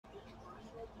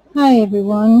Hi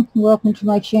everyone, welcome to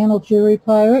my channel Jewelry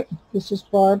Pirate. This is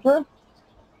Barbara.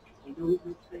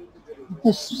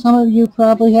 As some of you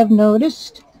probably have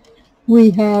noticed,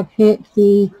 we have hit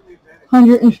the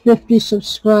 150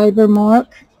 subscriber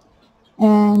mark,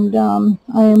 and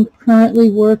I am currently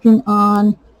working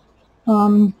on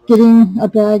getting a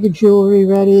bag of jewelry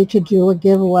ready to do a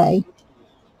giveaway.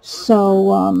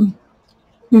 So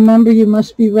remember, you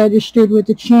must be registered with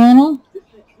the channel,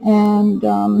 and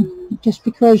just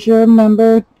because you're a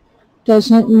member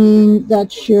doesn't mean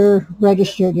that you're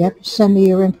registered. You have to send me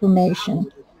your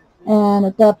information, and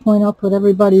at that point I'll put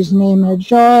everybody's name in a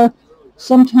jar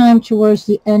sometime towards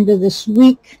the end of this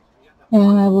week,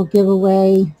 and I will give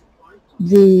away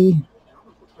the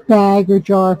bag or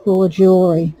jar full of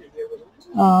jewelry.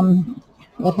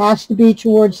 It has to be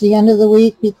towards the end of the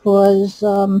week because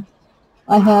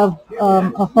I have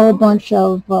a whole bunch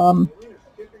of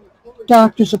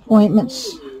doctor's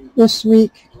appointments this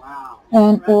week,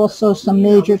 and also some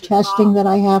major testing that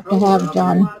I have to have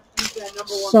done.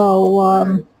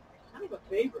 So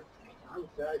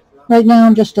right now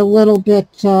I'm just a little bit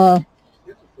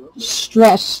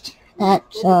stressed at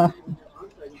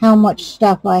how much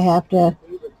stuff I have to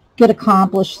get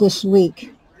accomplished this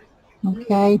week.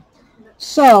 Okay,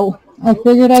 so I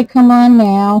figured I'd come on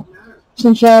now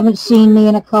since you haven't seen me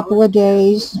in a couple of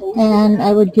days, and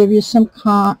I would give you some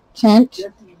content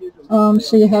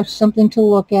so you have something to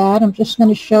look at. I'm just going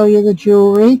to show you the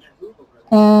jewelry,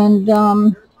 and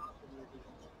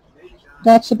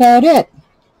that's about it.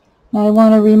 I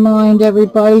want to remind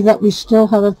everybody that we still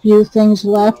have a few things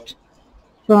left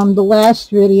from the last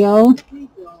video,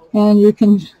 and you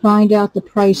can find out the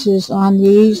prices on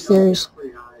these. There's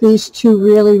these two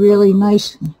really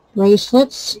nice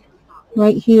bracelets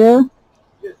right here.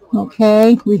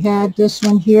 Okay, we had this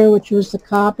one here, which was the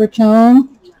copper tone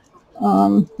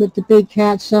with the big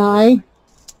cat's eye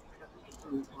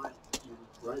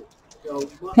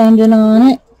pendant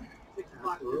on it.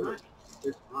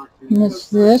 And it's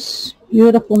this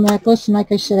beautiful necklace, and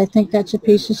like I said, I think that's a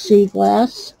piece of sea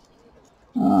glass.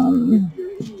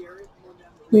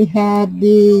 We had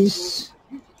these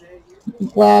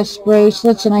glass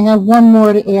bracelets, and I have one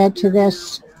more to add to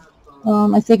this.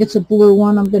 I think it's a blue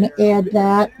one. I'm going to add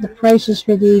that. The prices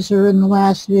for these are in the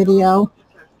last video.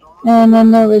 And then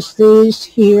there was these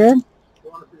here.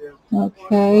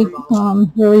 Okay,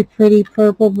 very pretty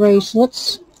purple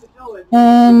bracelets.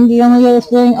 And the only other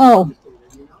thing, oh,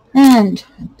 and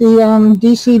the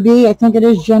DCB, I think it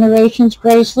is Generations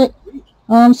bracelet.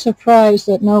 I'm surprised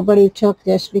that nobody took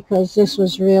this, because this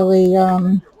was really,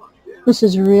 this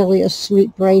is really a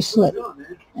sweet bracelet.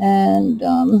 And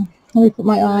let me put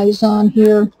my eyes on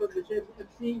here,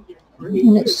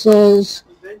 and it says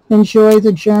 "Enjoy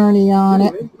the Journey" on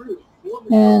it,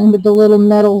 and with the little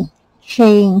metal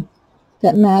chain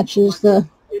that matches the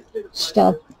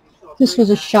stuff. This was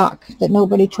a shock that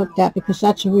nobody took that, because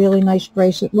that's a really nice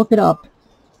bracelet. Look it up.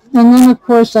 And then of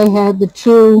course I had the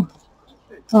two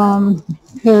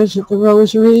pairs of the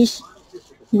rosaries,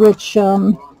 which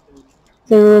they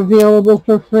were available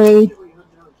for free.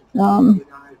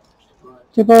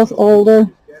 They're both older,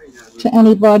 to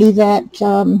anybody that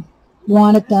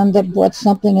wanted them, that bought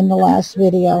something in the last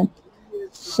video.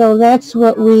 So that's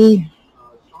what we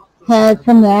had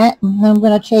from that. And I'm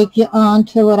going to take you on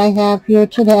to what I have here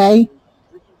today,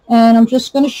 and I'm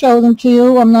just going to show them to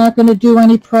you. I'm not going to do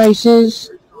any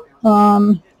prices.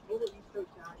 If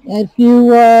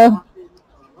you are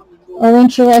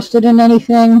interested in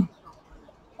anything,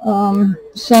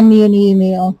 send me an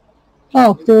email.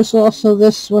 Oh, there's also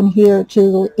this one here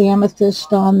too, the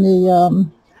amethyst on the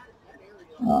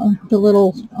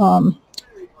little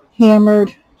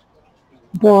hammered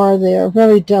bar there.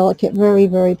 Very delicate,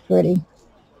 very pretty.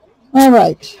 All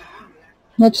right,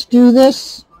 let's do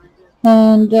this.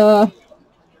 And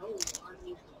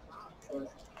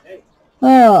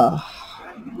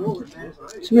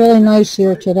it's really nice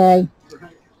here today.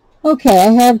 Okay,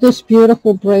 I have this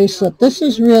beautiful bracelet. This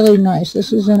is really nice.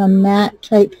 This is in a matte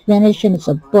type finish, and it's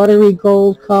a buttery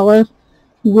gold color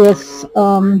with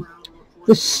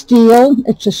the steel.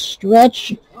 It's a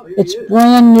stretch. It's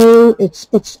brand new. It's.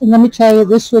 Let me tell you,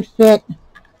 this would fit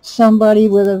somebody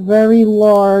with a very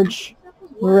large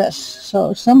wrist.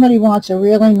 So if somebody wants a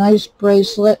really nice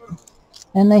bracelet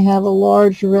and they have a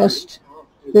large wrist,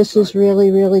 this is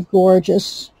really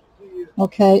gorgeous.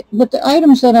 Okay, but the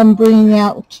items that I'm bringing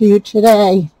out to you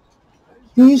today,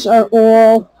 these are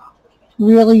all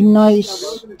really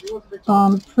nice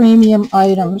premium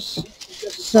items.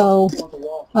 So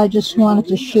I just wanted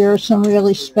to share some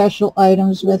really special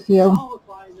items with you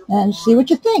and see what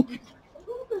you think.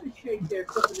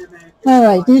 All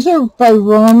right, these are by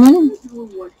Roman.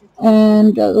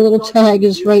 And the little tag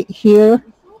is right here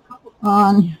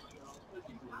on,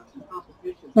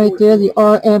 right there, the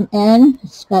RMN.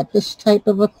 It's got this type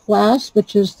of a clasp,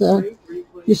 which is the,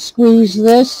 you squeeze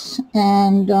this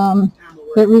and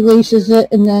it releases it,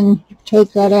 and then you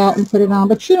take that out and put it on.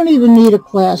 But you don't even need a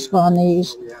clasp on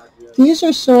these. These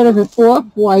are sort of an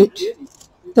off-white.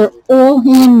 They're all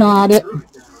hand knotted.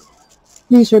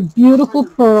 These are beautiful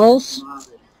pearls.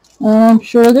 I'm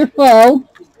sure they're faux,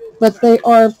 but they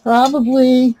are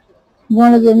probably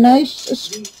one of the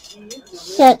nicest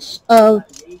sets of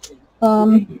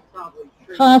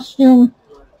costume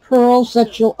pearls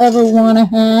that you'll ever want to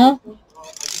have.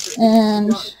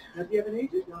 And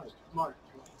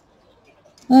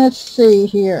let's see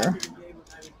here.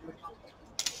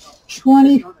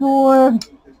 24,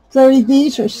 30,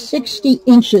 these are 60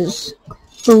 inches,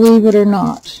 believe it or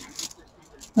not.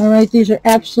 All right, these are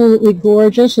absolutely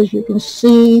gorgeous. As you can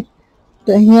see,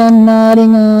 the hand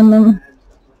knotting on them.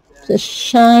 The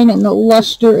shine and the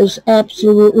luster is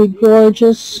absolutely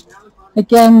gorgeous.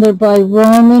 Again, they're by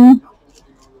Roman,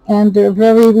 and they're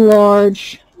very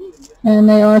large, and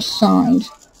they are signed.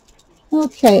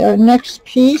 Okay, our next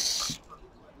piece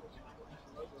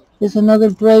is another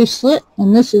bracelet,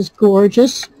 and this is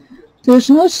gorgeous. There's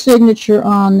no signature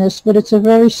on this, but it's a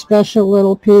very special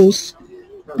little piece.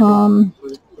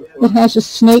 It has a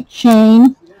snake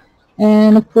chain,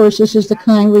 and of course this is the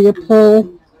kind where you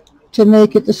pull to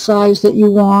make it the size that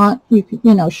you want. You can,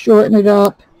 you know, shorten it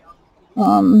up.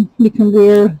 You can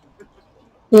wear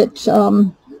it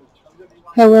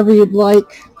however you'd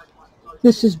like.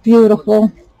 This is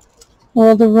beautiful.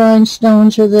 All the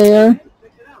rhinestones are there.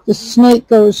 The snake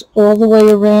goes all the way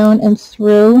around and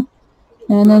through,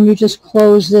 and then you just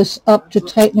close this up to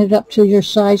tighten it up to your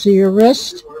size of your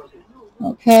wrist.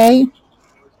 Okay.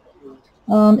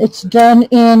 It's done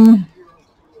in,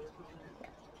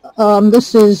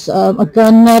 this is a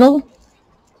gunmetal,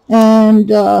 and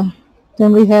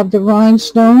then we have the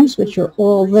rhinestones, which are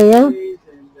all there,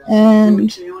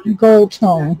 and gold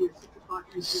tone.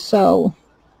 So,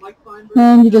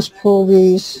 and you just pull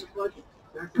these.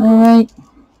 Alright,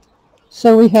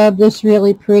 so we have this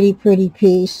really pretty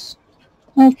piece.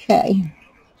 Okay,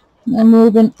 then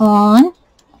moving on,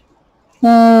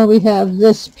 we have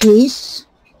this piece,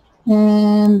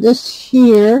 and this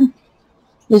here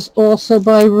is also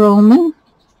by Roman,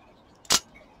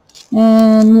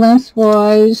 and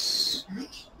lengthwise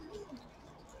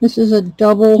this is a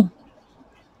double.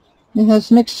 It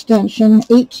has an extension,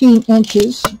 18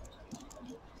 inches.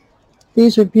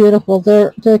 These are beautiful.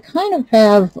 They kind of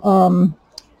have I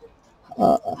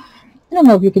don't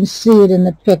know if you can see it in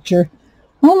the picture,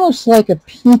 almost like a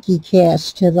pinky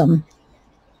cast to them.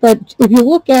 But if you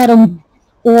look at them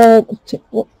all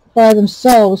by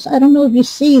themselves, I don't know if you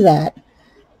see that.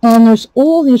 And there's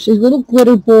all these little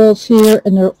glitter balls here,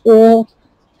 and they're all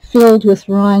filled with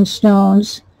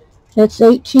rhinestones. It's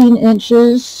 18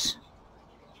 inches,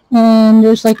 and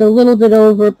there's like a little bit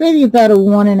over, maybe about a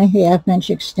 1.5 inch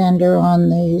extender on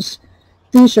these.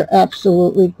 These are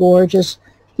absolutely gorgeous.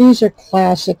 These are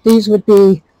classic. These would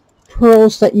be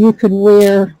pearls that you could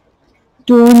wear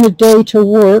during the day to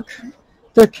work.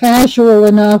 They're casual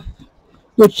enough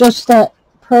with just that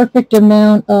perfect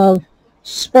amount of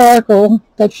sparkle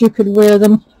that you could wear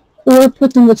them, or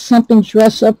put them with something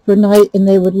dress up for night and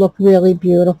they would look really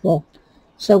beautiful.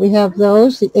 So we have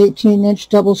those, the 18-inch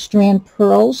double strand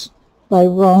pearls by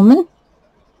Roman.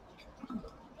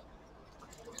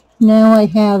 Now I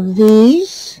have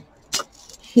these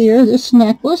here, this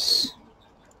necklace.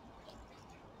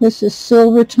 This is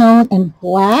silver tone and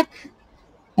black,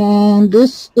 and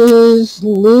this is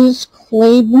Liz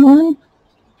Claiborne.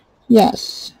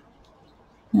 Yes.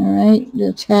 All right,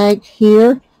 the tag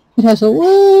here. It has a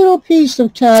little piece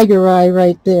of tiger eye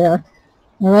right there.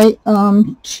 All right,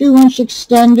 2-inch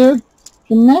extender.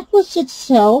 The necklace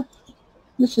itself,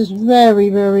 this is very,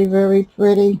 very, very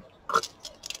pretty.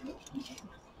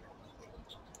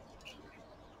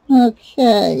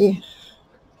 Okay.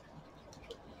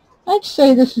 I'd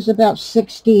say this is about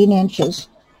 16 inches.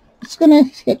 It's going to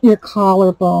hit your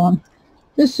collarbone.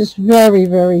 This is very,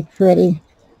 very pretty.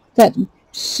 That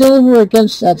silver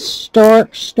against that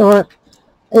stark,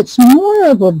 it's more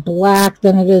of a black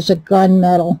than it is a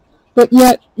gunmetal, but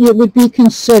yet it would be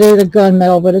considered a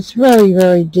gunmetal, but it's very,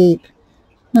 very deep.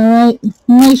 All right,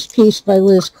 nice piece by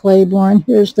Liz Claiborne.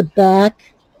 Here's the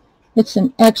back. It's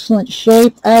in excellent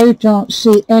shape. I don't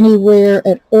see any wear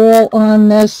at all on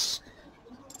this.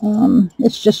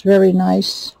 It's just very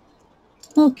nice.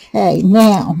 Okay,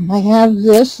 now I have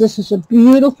this. This is a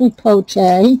beautiful pote,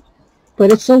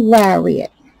 but it's a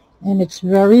lariat, and it's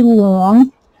very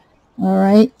long. All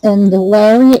right, and the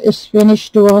lariat is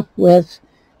finished off with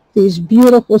these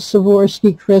beautiful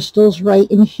Swarovski crystals right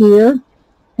in here.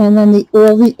 And then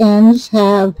all the ends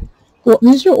have, well,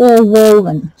 these are all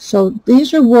woven. So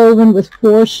these are woven with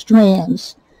 4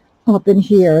 strands up in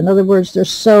here. In other words, they're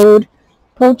sewed.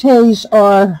 Potés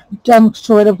are done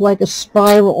sort of like a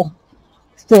spiral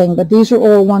thing, but these are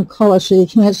all one color, so you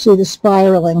can't see the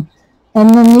spiraling. And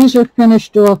then these are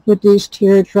finished off with these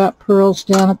teardrop pearls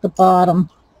down at the bottom.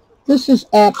 This is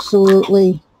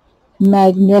absolutely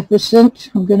magnificent.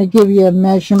 I'm going to give you a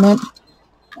measurement.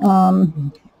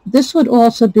 This would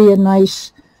also be a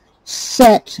nice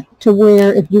set to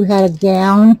wear if you had a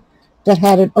gown that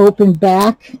had an open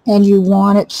back and you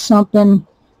wanted something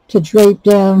to drape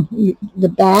down the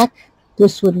back.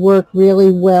 This would work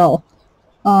really well.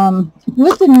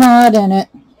 With the knot in it,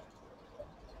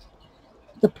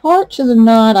 the part to the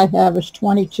knot I have is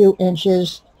 22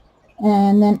 inches.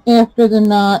 And then after the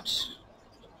knot,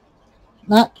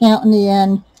 not counting the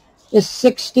end, is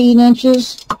 16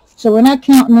 inches. So we're not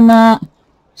counting the knot.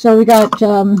 So we got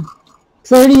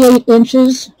 38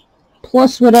 inches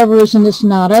plus whatever is in this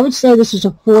knot. I would say this is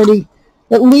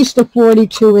at least a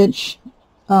 42 inch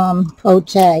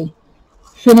poté.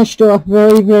 Finished off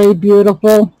very, very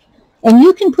beautiful. And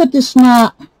you can put this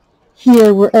knot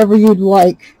here wherever you'd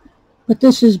like. But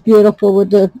this is beautiful with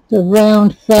the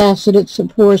round faceted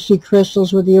Swarovski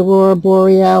crystals with the Aurora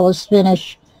Borealis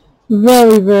finish.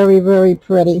 Very, very, very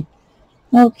pretty.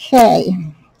 Okay,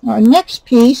 our next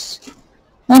piece,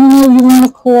 I don't know if you want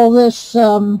to call this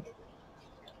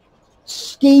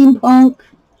steampunk,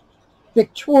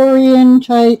 Victorian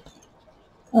type.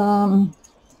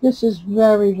 This is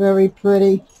very, very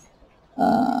pretty.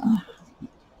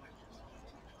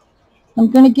 I'm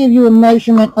going to give you a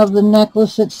measurement of the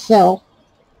necklace itself.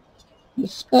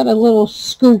 It's got a little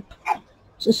scoop.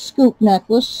 It's a scoop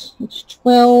necklace. It's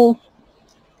 12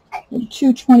 and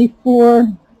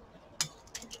 224.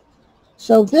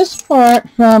 So this part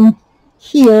from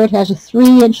here, it has a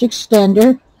 3-inch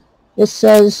extender. It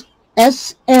says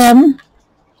SM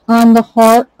on the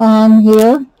heart on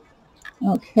here.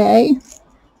 Okay.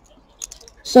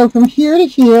 So from here to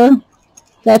here,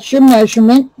 that's your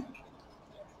measurement.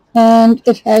 And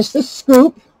it has the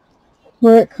scoop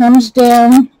where it comes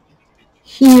down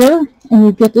here and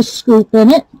you get the scoop in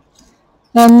it.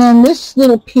 And then this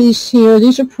little piece here,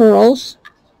 these are pearls.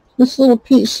 This little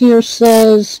piece here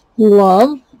says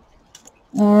love.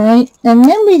 All right. And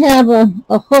then we have a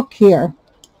hook here.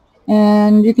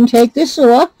 And you can take this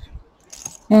off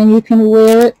and you can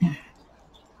wear it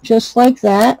just like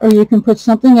that, or you can put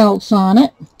something else on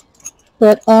it.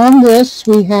 But on this,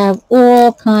 we have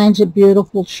all kinds of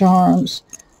beautiful charms.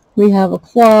 We have a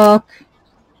clock,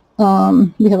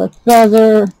 we have a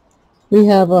feather, we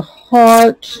have a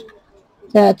heart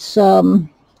that's got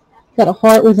a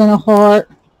heart within a heart,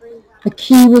 a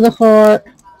key with a heart,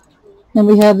 and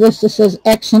we have this that says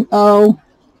X and O.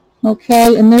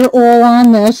 Okay, and they're all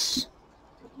on this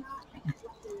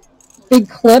big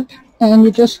clip, and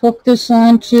you just hook this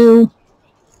onto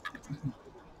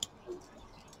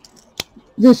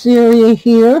this area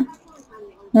here.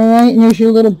 Alright, and there's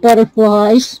your little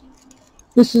butterflies.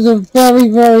 This is a very,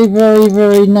 very, very,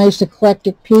 very nice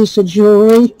eclectic piece of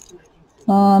jewelry.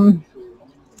 I'm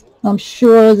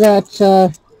sure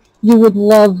that you would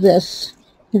love this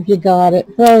if you got it.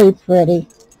 Very pretty.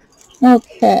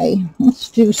 Okay, let's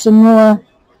do some more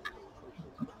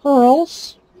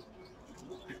pearls.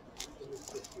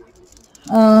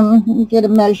 Let me get a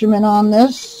measurement on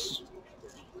this.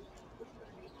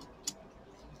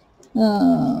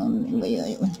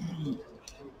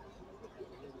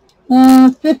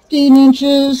 15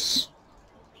 inches,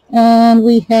 and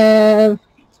we have,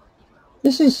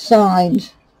 this is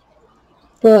signed,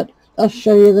 but I'll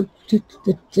show you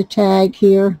the tag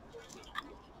here.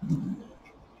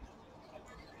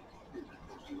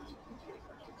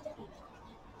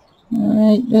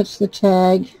 Alright, that's the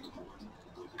tag.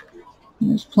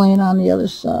 It's plain on the other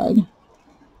side.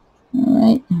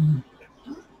 Alright.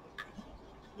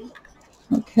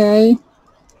 Okay.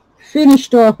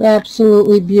 Finished off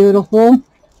absolutely beautiful.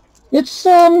 It's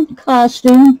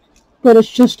costume, but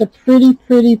it's just a pretty,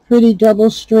 pretty, pretty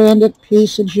double-stranded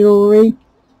piece of jewelry.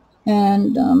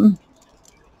 And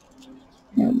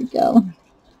there we go.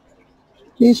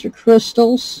 These are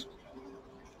crystals.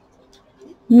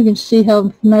 You can see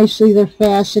how nicely they're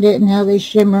faceted and how they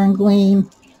shimmer and gleam.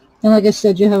 And like I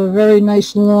said, you have a very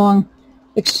nice long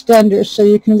extender, so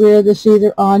you can wear this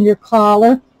either on your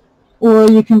collar or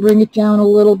you can bring it down a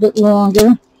little bit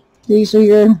longer. These are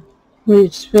your, where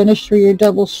it's finished for your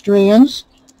double strands.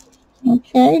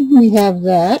 Okay, we have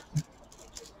that.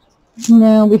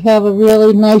 Now we have a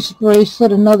really nice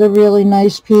bracelet, another really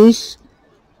nice piece.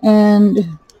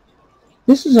 And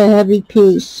this is a heavy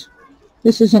piece.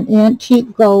 This is an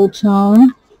antique gold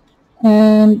tone.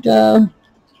 And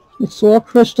it's all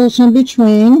crystals in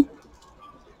between.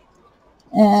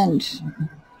 And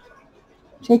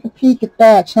take a peek at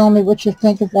that. Tell me what you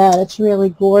think of that. It's really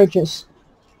gorgeous.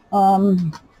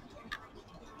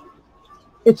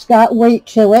 It's got weight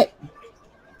to it.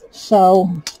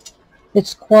 So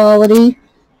it's quality.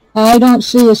 I don't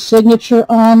see a signature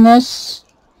on this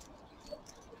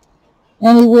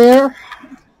anywhere.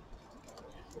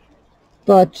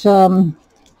 But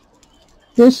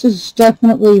this is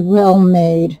definitely well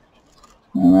made.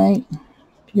 Alright.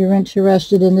 If you're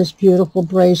interested in this beautiful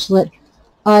bracelet,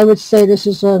 I would say this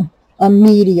is a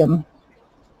medium.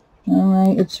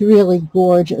 Alright. It's really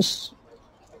gorgeous.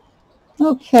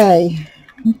 Okay.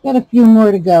 We've got a few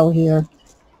more to go here.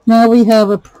 Now we have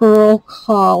a pearl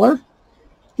collar.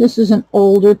 This is an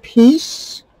older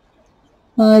piece.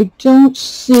 I don't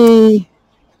see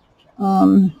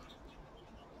any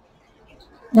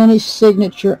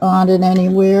signature on it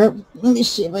anywhere. Let me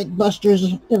see if my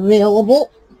Buster's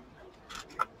available.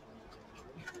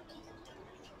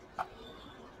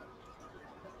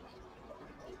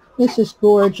 This is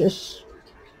gorgeous.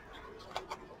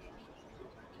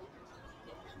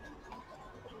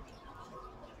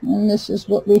 And this is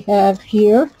what we have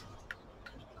here.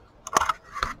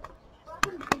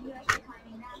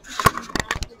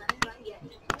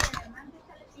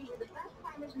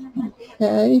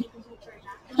 Okay.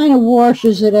 Kind of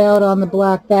washes it out on the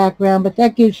black background, but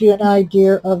that gives you an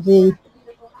idea of the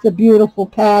beautiful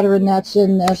pattern that's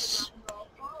in this.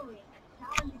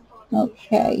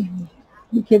 Okay.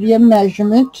 We'll give you a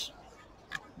measurement.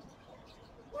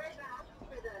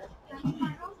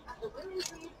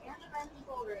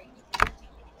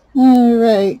 All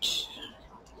right.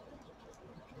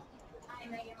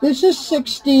 This is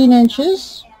 16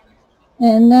 inches.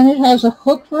 And then it has a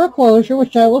hook for a closure,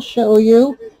 which I will show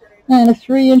you, and a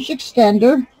 3-inch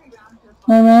extender.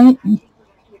 All right.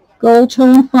 Gold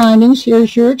tone findings.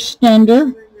 Here's your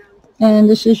extender. And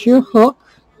this is your hook.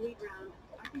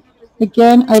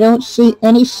 Again, I don't see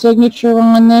any signature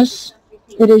on this.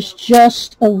 It is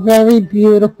just a very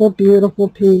beautiful, beautiful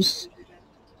piece.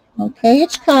 Okay,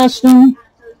 it's costume.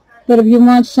 But if you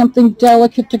want something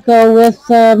delicate to go with,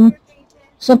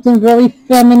 something very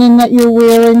feminine that you're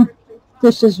wearing,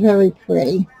 this is very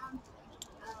pretty.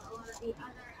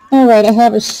 All right, I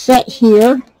have a set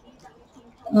here.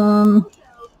 And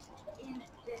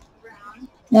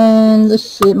let's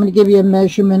see, I'm going to give you a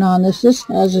measurement on this. This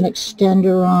has an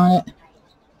extender on it.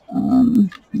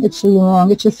 It's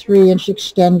long. It's a 3-inch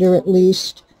extender at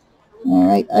least. All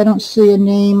right, I don't see a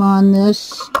name on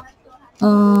this.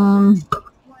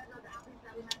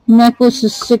 Necklace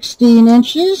is 16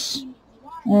 inches.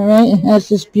 All right, it has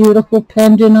this beautiful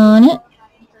pendant on it.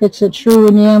 It's a true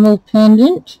enamel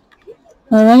pendant.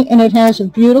 All right, and it has a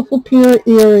beautiful pair of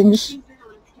earrings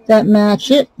that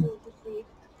match it.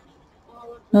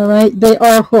 All right, they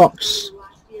are hooks.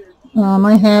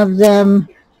 I have them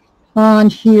on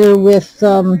here with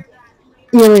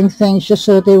earring things just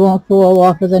so that they won't fall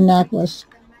off of the necklace.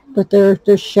 But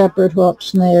they're shepherd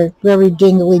hooks, and they're very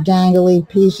dingly-dangly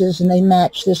pieces, and they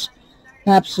match this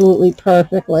absolutely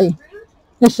perfectly.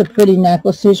 It's a pretty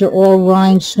necklace. These are all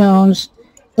rhinestones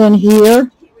in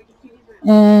here.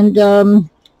 And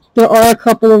there are a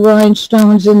couple of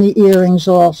rhinestones in the earrings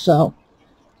also.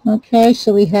 Okay,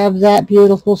 so we have that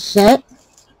beautiful set.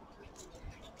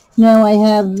 Now I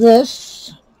have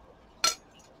this.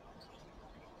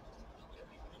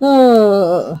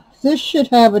 Oh, this should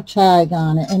have a tag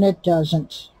on it, and it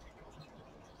doesn't.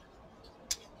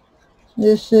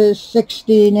 This is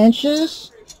 16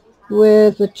 inches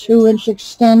with a 2-inch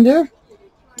extender.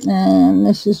 And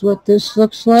this is what this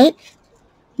looks like.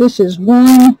 This is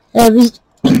one heavy...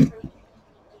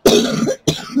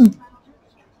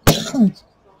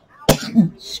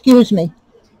 excuse me.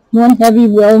 One heavy,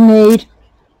 well-made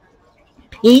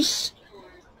piece.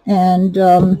 And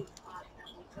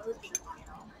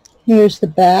here's the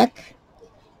back.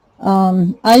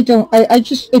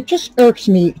 It just irks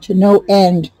me to no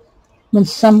end when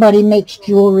somebody makes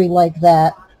jewelry like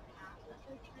that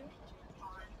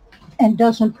and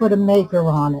doesn't put a maker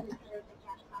on it.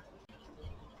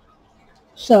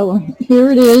 So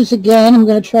here it is again. I'm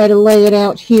going to try to lay it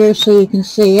out here so you can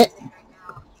see it.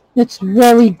 It's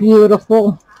very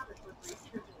beautiful.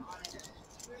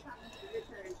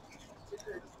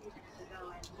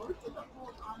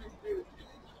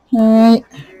 Alright,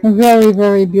 a very,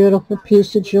 very beautiful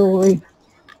piece of jewelry.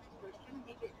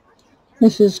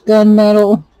 This is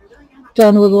gunmetal,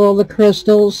 done with all the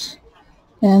crystals.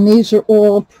 And these are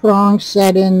all prong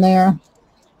set in there.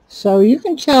 So you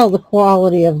can tell the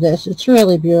quality of this. It's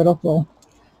really beautiful.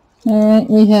 Alright,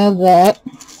 we have that.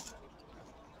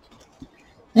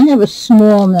 I have a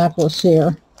small necklace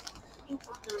here.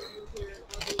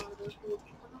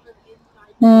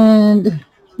 And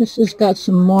this has got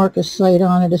some marcasite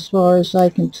on it as far as I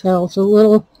can tell. It's a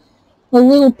little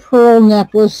pearl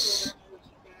necklace.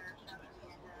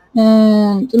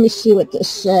 And let me see what this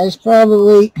says.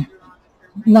 Probably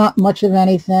not much of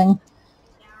anything.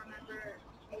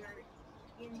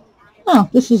 Oh,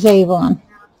 this is Avon.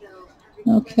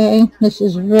 Okay, this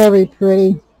is very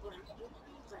pretty.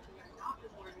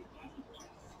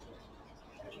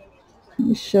 Let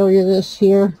me show you this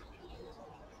here.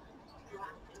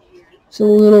 It's a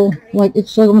little, like,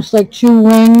 it's almost like two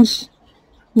wings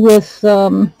with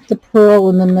the pearl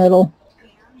in the middle.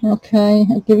 Okay,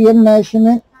 I'll give you a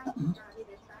measurement.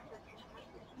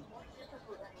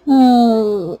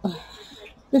 Oh,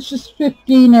 this is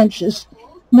 15 inches.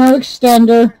 No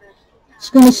extender. It's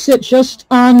going to sit just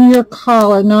on your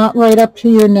collar, not right up to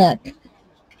your neck.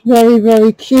 Very,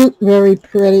 very cute, very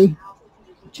pretty.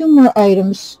 Two more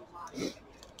items.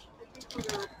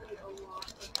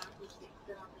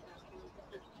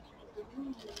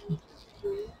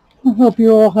 I hope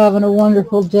you're all having a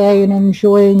wonderful day and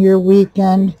enjoying your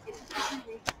weekend.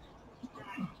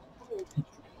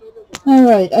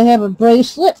 Alright, I have a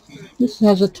bracelet. This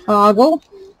has a toggle.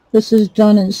 This is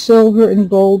done in silver and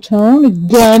gold tone.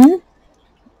 Again,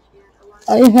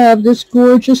 I have this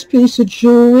gorgeous piece of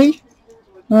jewelry.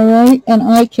 Alright, and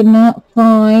I cannot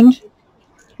find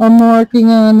a marking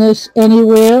on this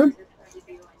anywhere.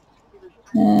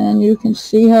 And you can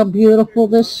see how beautiful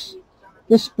this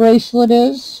bracelet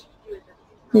is.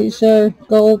 These are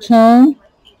gold tone,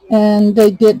 and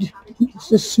they get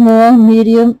the small,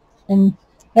 medium, and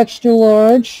extra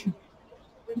large.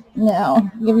 Now,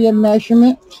 I'll give you a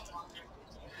measurement.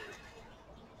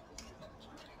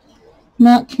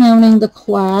 Not counting the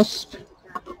clasp.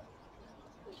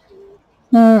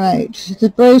 Alright, the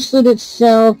bracelet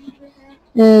itself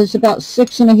is about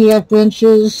 6.5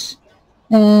 inches,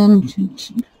 and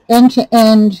end to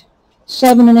end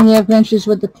 7.5 inches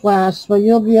with the clasp. So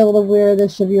you'll be able to wear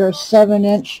this if you're a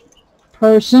 7-inch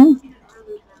person.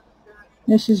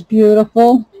 This is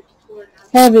beautiful.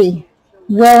 Heavy.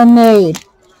 Well made.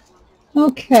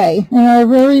 Okay, and our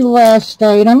very last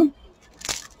item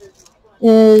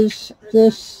is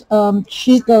this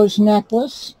Chico's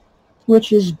necklace,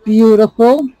 which is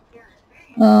beautiful.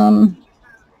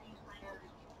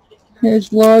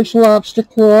 Here's large lobster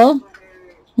claw.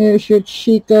 Here's your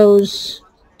Chico's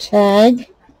tag.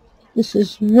 This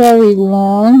is very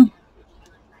long.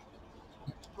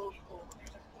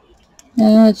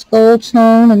 And it's gold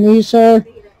tone, and these are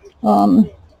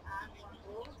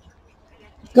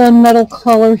gunmetal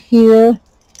color here.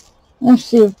 Let's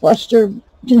see if Buster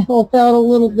can help out a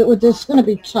little bit with this. It's going to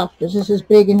be tough because this is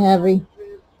big and heavy.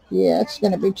 Yeah, it's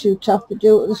going to be too tough to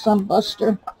do it with some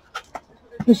Buster.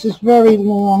 This is very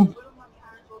long.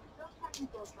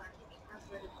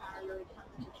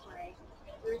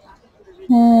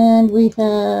 And we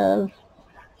have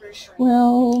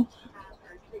 12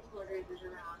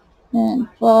 and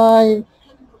 5.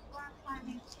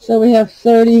 So we have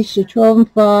 30, so 12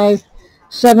 and 5,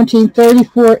 17,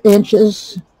 34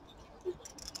 inches.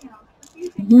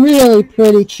 Really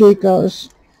pretty Chico's.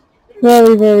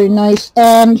 Very, very nice.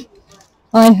 And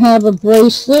I have a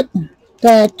bracelet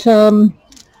that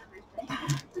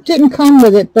didn't come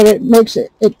with it, but it makes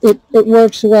it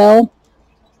works well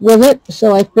with it.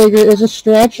 So I figured as a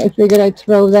stretch, I figured I'd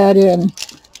throw that in.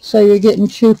 So you're getting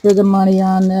 2 for the money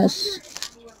on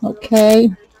this. Okay.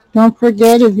 Don't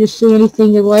forget, if you see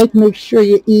anything you like, make sure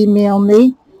you email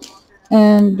me.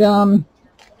 And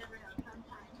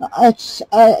I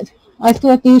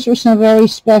thought these were some very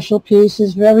special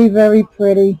pieces, very, very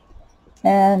pretty.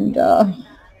 And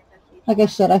like I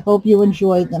said, I hope you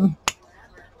enjoyed them.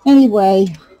 Anyway,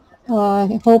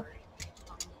 I hope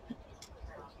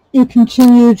you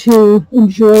continue to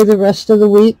enjoy the rest of the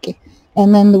week,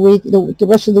 and then the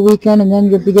rest of the weekend, and then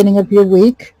the beginning of your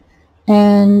week.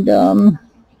 And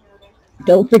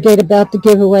don't forget about the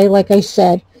giveaway, like I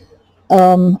said.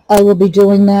 I will be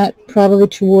doing that probably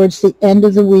towards the end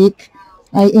of the week.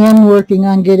 I am working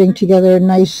on getting together a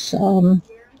nice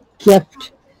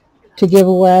gift to give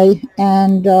away.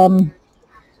 And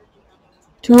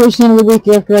towards the end of the week,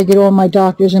 after I get all my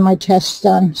doctors and my tests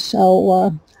done.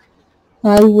 So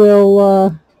I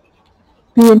will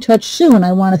be in touch soon.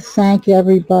 I want to thank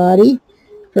everybody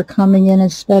for coming in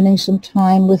and spending some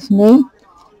time with me.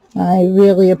 I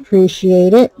really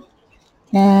appreciate it.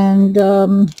 And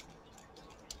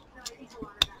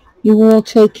you all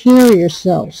take care of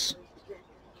yourselves.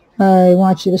 I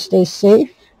want you to stay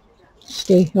safe,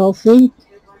 stay healthy,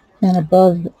 and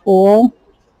above all,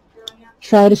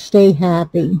 try to stay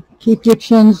happy. Keep your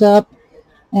chins up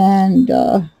and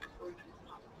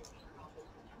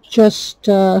just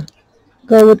go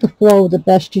with the flow the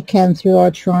best you can through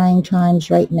our trying times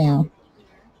right now.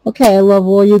 Okay, I love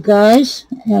all you guys,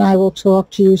 and I will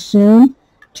talk to you soon.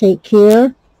 Take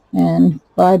care, and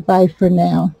bye-bye for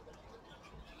now.